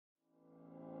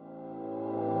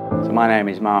So my name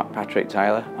is Mark Patrick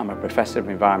Taylor. I'm a Professor of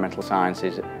Environmental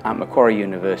Sciences at Macquarie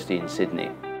University in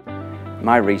Sydney.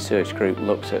 My research group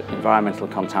looks at environmental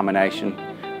contamination.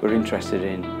 We're interested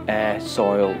in air,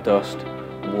 soil, dust,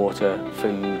 water,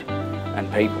 food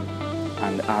and people.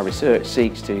 And our research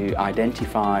seeks to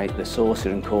identify the sources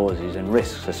and causes and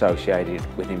risks associated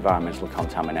with environmental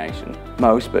contamination.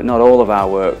 Most, but not all, of our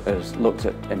work has looked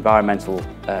at environmental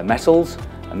metals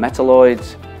and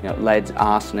metalloids, lead,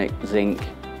 arsenic, zinc,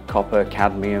 copper,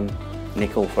 cadmium,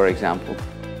 nickel, for example.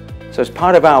 So as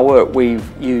part of our work,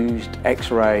 we've used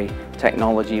X-ray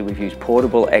technology, we've used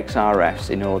portable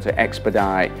XRFs in order to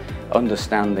expedite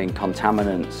understanding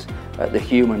contaminants at the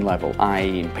human level,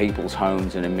 i.e. in people's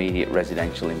homes and immediate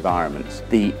residential environments.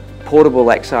 The portable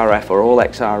XRF, or all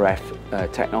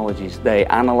XRF technologies, they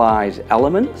analyse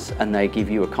elements and they give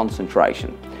you a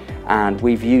concentration. And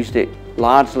we've used it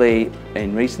largely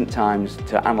in recent times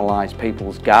to analyse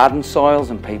people's garden soils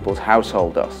and people's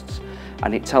household dusts.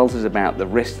 And it tells us about the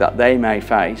risks that they may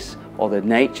face, or the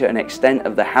nature and extent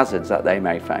of the hazards that they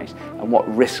may face, and what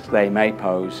risks they may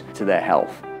pose to their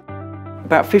health.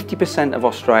 About 50% of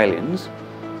Australians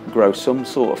grow some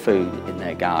sort of food in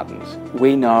their gardens.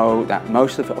 We know that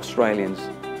most of Australians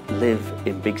live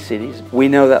in big cities. We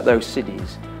know that those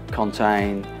cities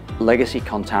contain legacy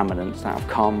contaminants that have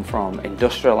come from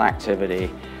industrial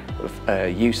activity,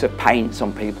 use of paints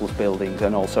on people's buildings,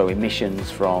 and also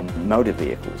emissions from motor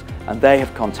vehicles. And they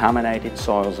have contaminated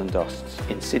soils and dusts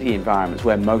in city environments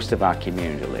where most of our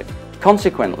community live.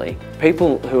 Consequently,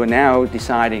 people who are now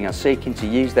deciding or seeking to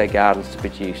use their gardens to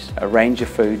produce a range of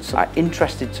foods are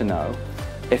interested to know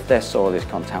if their soil is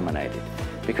contaminated,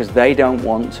 because they don't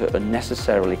want to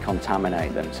unnecessarily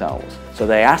contaminate themselves. So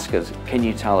they ask us, can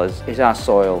you tell us, is our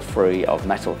soil free of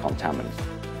metal contaminants?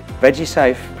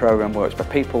 VegeSafe program works where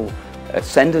people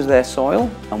send us their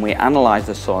soil and we analyse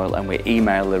the soil and we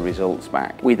email the results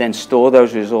back. We then store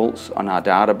those results on our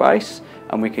database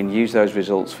and we can use those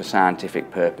results for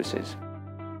scientific purposes.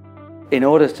 In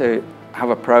order to have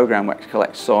a program which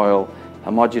collects soil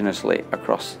homogeneously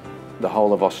across the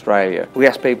whole of Australia, we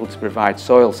ask people to provide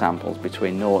soil samples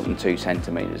between 0 and 2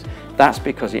 centimetres. That's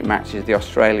because it matches the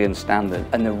Australian standard,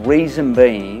 and the reason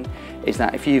being is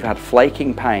that if you've had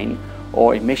flaking paint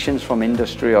or emissions from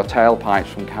industry or tailpipes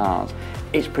from cars,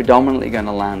 it's predominantly going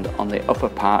to land on the upper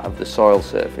part of the soil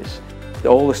surface.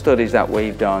 All the studies that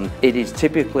we've done, it is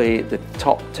typically the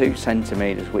top 2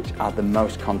 centimetres which are the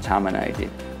most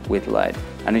contaminated with lead.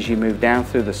 And as you move down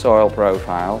through the soil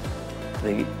profile,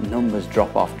 the numbers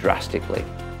drop off drastically.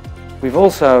 We've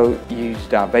also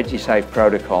used our VegeSafe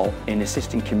protocol in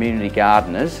assisting community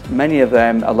gardeners. Many of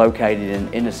them are located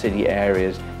in inner city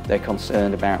areas. They're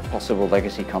concerned about possible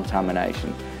legacy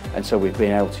contamination, and so we've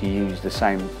been able to use the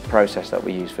same process that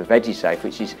we use for VegeSafe,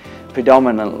 which is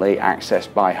predominantly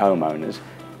accessed by homeowners,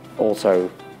 also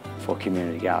for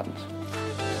community gardens.